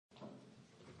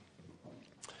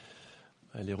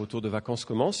Les retours de vacances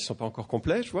commencent, ils ne sont pas encore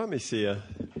complets, je vois, mais c'est un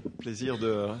plaisir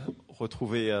de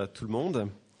retrouver tout le monde.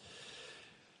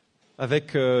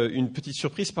 Avec une petite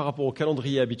surprise par rapport au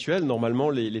calendrier habituel, normalement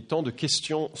les temps de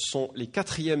questions sont les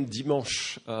 4e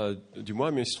dimanches du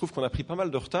mois, mais il se trouve qu'on a pris pas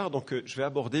mal de retard, donc je vais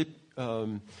aborder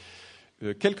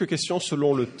quelques questions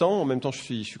selon le temps. En même temps, je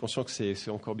suis conscient que c'est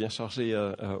encore bien chargé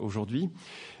aujourd'hui.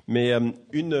 Mais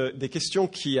une des questions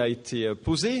qui a été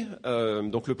posée,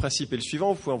 donc le principe est le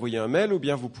suivant, vous pouvez envoyer un mail ou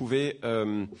bien vous pouvez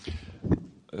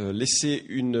laisser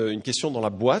une question dans la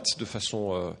boîte de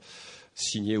façon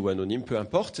signée ou anonyme, peu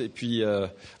importe, et puis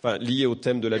liée au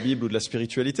thème de la Bible ou de la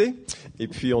spiritualité, et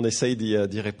puis on essaye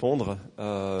d'y répondre.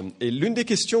 Et l'une des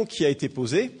questions qui a été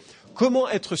posée, comment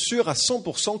être sûr à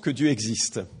 100% que Dieu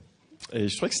existe ? Et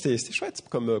je trouvais que c'était chouette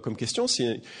comme question. C'est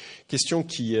une question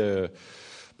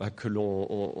que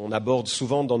l'on aborde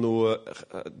souvent dans nos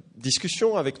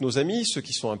discussions avec nos amis, ceux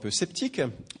qui sont un peu sceptiques,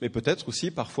 mais peut-être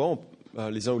aussi parfois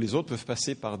les uns ou les autres peuvent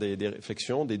passer par des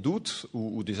réflexions, des doutes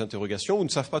ou des interrogations, ou ne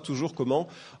savent pas toujours comment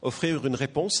offrir une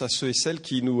réponse à ceux et celles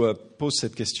qui nous posent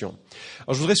cette question.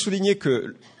 Alors je voudrais souligner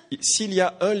que s'il y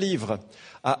a un livre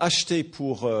à acheter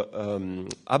pour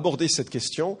aborder cette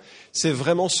question, c'est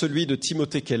vraiment celui de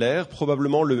Timothée Keller,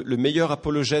 probablement le meilleur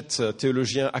apologète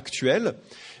théologien actuel.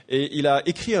 Et il a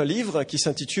écrit un livre qui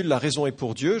s'intitule « La raison est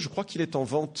pour Dieu ». Je crois qu'il est en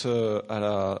vente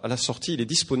à la sortie, il est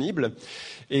disponible.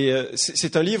 Et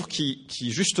c'est un livre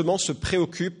qui justement se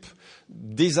préoccupe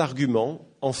des arguments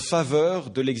en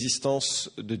faveur de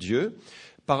l'existence de Dieu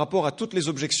par rapport à toutes les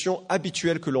objections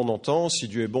habituelles que l'on entend, si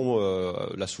Dieu est bon,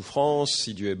 la souffrance,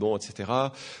 si Dieu est bon, etc.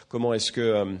 Comment est-ce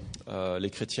que les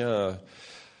chrétiens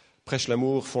prêchent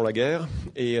l'amour, font la guerre,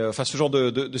 et ce genre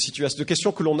de situation, de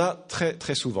questions que l'on a très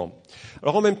très souvent.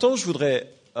 Alors en même temps, je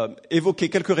voudrais évoquer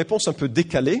quelques réponses un peu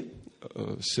décalées,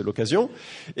 c'est l'occasion,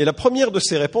 et la première de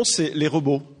ces réponses, c'est les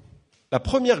robots. La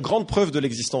première grande preuve de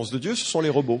l'existence de Dieu, ce sont les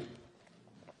robots.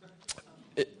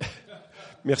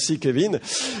 Merci Kevin.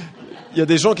 Il y a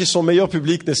des gens qui sont meilleurs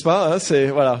publics, n'est-ce pas ?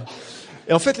 Voilà.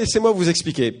 Et en fait, laissez-moi vous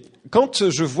expliquer. Quand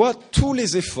je vois tous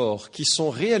les efforts qui sont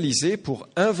réalisés pour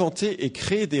inventer et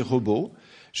créer des robots,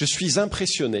 je suis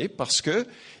impressionné parce que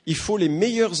il faut les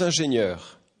meilleurs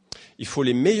ingénieurs, il faut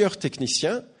les meilleurs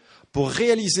techniciens pour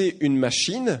réaliser une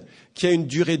machine qui a une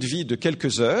durée de vie de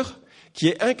quelques heures, qui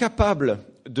est incapable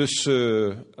de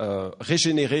se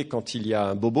régénérer quand il y a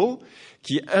un bobo,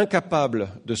 qui est incapable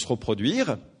de se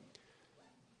reproduire.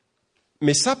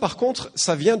 Mais ça, par contre,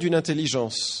 ça vient d'une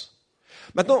intelligence.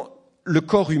 Maintenant, le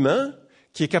corps humain,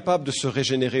 qui est capable de se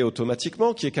régénérer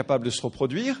automatiquement, qui est capable de se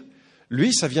reproduire,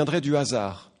 lui, ça viendrait du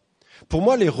hasard. Pour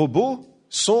moi, les robots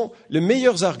sont les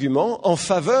meilleurs arguments en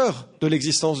faveur de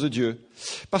l'existence de Dieu.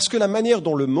 Parce que la manière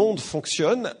dont le monde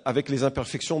fonctionne, avec les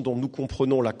imperfections dont nous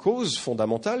comprenons la cause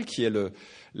fondamentale, qui est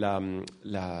la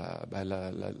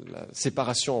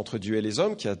séparation entre Dieu et les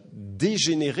hommes, qui a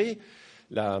dégénéré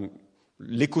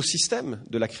l'écosystème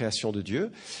de la création de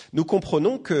Dieu, nous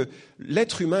comprenons que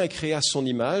l'être humain est créé à son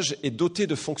image et doté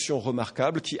de fonctions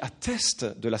remarquables qui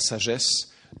attestent de la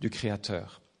sagesse du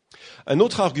Créateur. Un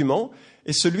autre argument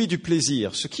est celui du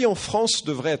plaisir, ce qui en France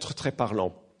devrait être très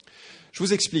parlant. Je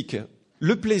vous explique.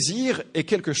 Le plaisir est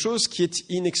quelque chose qui est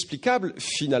inexplicable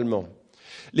finalement.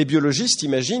 Les biologistes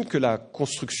imaginent que la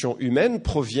construction humaine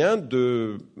provient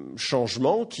de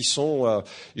changements qui sont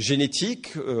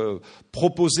génétiques,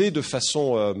 proposés de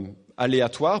façon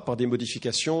aléatoire par des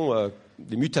modifications,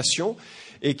 des mutations,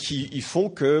 et qui font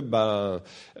que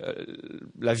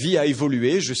la vie a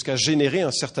évolué jusqu'à générer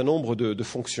un certain nombre de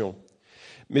fonctions.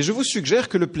 Mais je vous suggère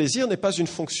que le plaisir n'est pas une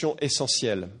fonction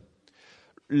essentielle.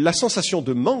 La sensation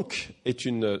de manque est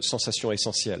une sensation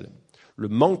essentielle. Le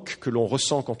manque que l'on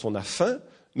ressent quand on a faim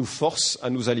nous force à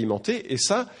nous alimenter, et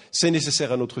ça, c'est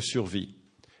nécessaire à notre survie.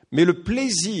 Mais le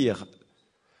plaisir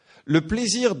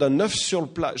d'un œuf sur le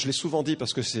plat, je l'ai souvent dit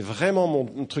parce que c'est vraiment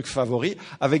mon truc favori,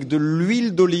 avec de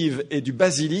l'huile d'olive et du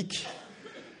basilic,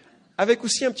 avec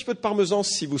aussi un petit peu de parmesan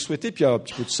si vous souhaitez, puis un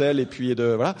petit peu de sel, et puis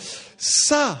voilà.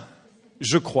 Ça,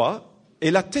 je crois,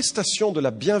 est l'attestation de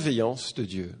la bienveillance de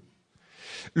Dieu.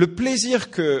 Le plaisir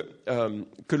que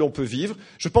l'on peut vivre,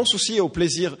 je pense aussi au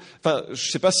plaisir, je ne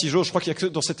sais pas si je crois qu'il y a que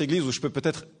dans cette église où je peux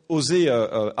peut-être oser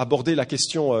aborder la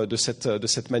question de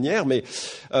cette manière, mais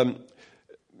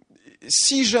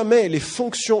si jamais les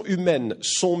fonctions humaines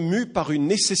sont mues par une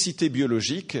nécessité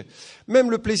biologique,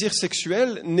 même le plaisir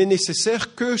sexuel n'est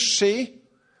nécessaire que chez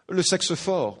le sexe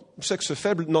fort. Le sexe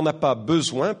faible n'en a pas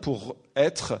besoin pour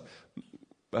être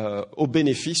au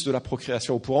bénéfice de la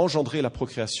procréation ou pour engendrer la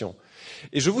procréation.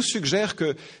 Et je vous suggère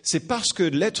que c'est parce que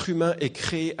l'être humain est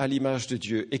créé à l'image de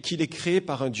Dieu et qu'il est créé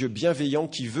par un Dieu bienveillant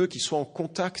qui veut qu'il soit en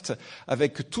contact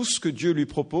avec tout ce que Dieu lui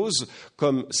propose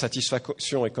comme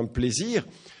satisfaction et comme plaisir,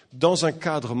 dans un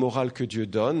cadre moral que Dieu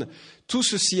donne. Tout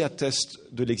ceci atteste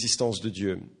de l'existence de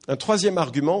Dieu. Un troisième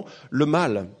argument, le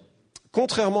mal.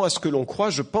 Contrairement à ce que l'on croit,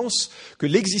 je pense que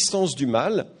l'existence du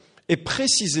mal est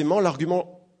précisément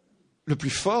l'argument le plus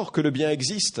fort que le bien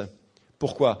existe.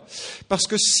 Pourquoi ? Parce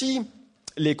que si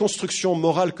les constructions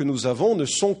morales que nous avons ne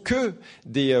sont que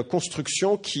des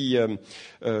constructions qui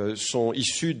sont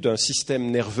issues d'un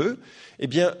système nerveux, eh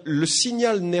bien, le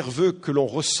signal nerveux que l'on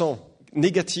ressent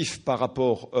négatif par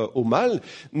rapport au mal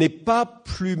n'est pas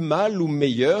plus mal ou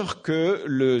meilleur que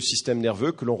le système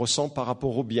nerveux que l'on ressent par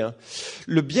rapport au bien.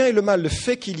 Le bien et le mal, le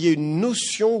fait qu'il y ait une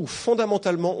notion où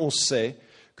fondamentalement on sait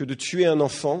que de tuer un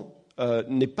enfant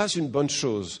n'est pas une bonne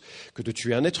chose, que de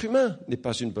tuer un être humain n'est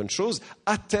pas une bonne chose,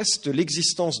 atteste de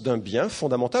l'existence d'un bien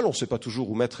fondamental, on ne sait pas toujours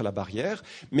où mettre la barrière,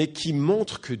 mais qui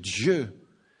montre que Dieu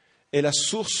est la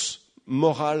source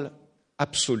morale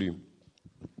absolue.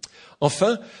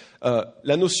 Enfin,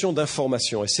 la notion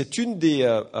d'information, et c'est une des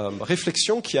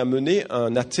réflexions qui a mené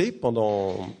un athée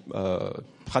pendant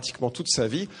pratiquement toute sa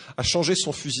vie à changer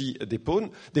son fusil d'épaule.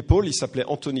 Il s'appelait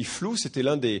Anthony Flew, c'était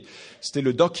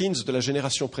le Dawkins de la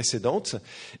génération précédente,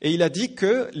 et il a dit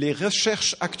que les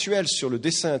recherches actuelles sur le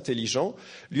dessin intelligent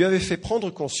lui avaient fait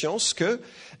prendre conscience que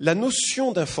la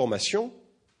notion d'information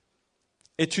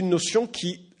est une notion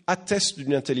qui atteste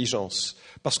d'une intelligence.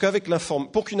 Parce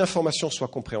pour qu'une information soit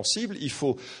compréhensible, il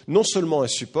faut non seulement un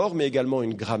support, mais également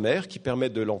une grammaire qui permet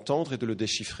de l'entendre et de le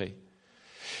déchiffrer.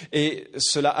 Et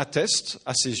cela atteste,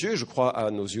 à ses yeux, je crois à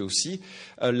nos yeux aussi,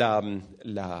 la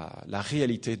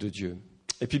réalité de Dieu.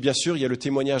 Et puis bien sûr, il y a le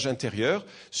témoignage intérieur,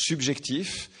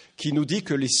 subjectif, qui nous dit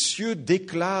que les cieux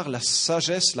déclarent la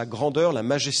sagesse, la grandeur, la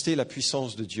majesté, la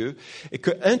puissance de Dieu, et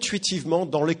que intuitivement,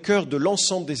 dans le cœur de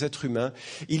l'ensemble des êtres humains,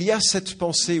 il y a cette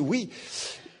pensée, oui,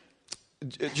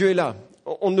 Dieu est là.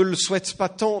 On ne le souhaite pas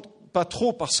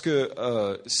trop parce que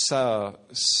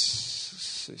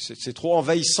c'est trop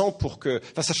envahissant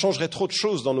ça changerait trop de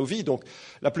choses dans nos vies. Donc,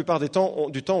 la plupart du temps,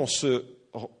 on se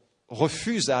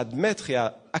refuse à admettre et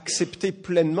à accepter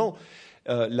pleinement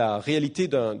la réalité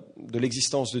de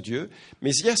l'existence de Dieu.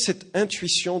 Mais il y a cette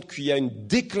intuition qu'il y a une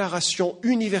déclaration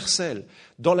universelle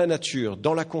dans la nature,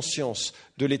 dans la conscience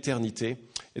de l'éternité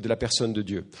et de la personne de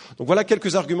Dieu. Donc voilà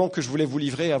quelques arguments que je voulais vous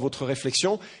livrer à votre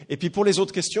réflexion. Et puis pour les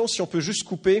autres questions, si on peut juste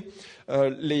couper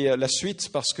la suite,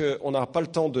 parce qu'on n'a pas le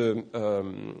temps de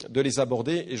les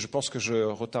aborder, et je pense que je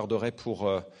retarderai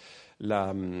pour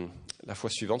la fois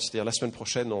suivante, c'est-à-dire la semaine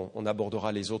prochaine, on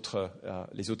abordera les autres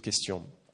questions.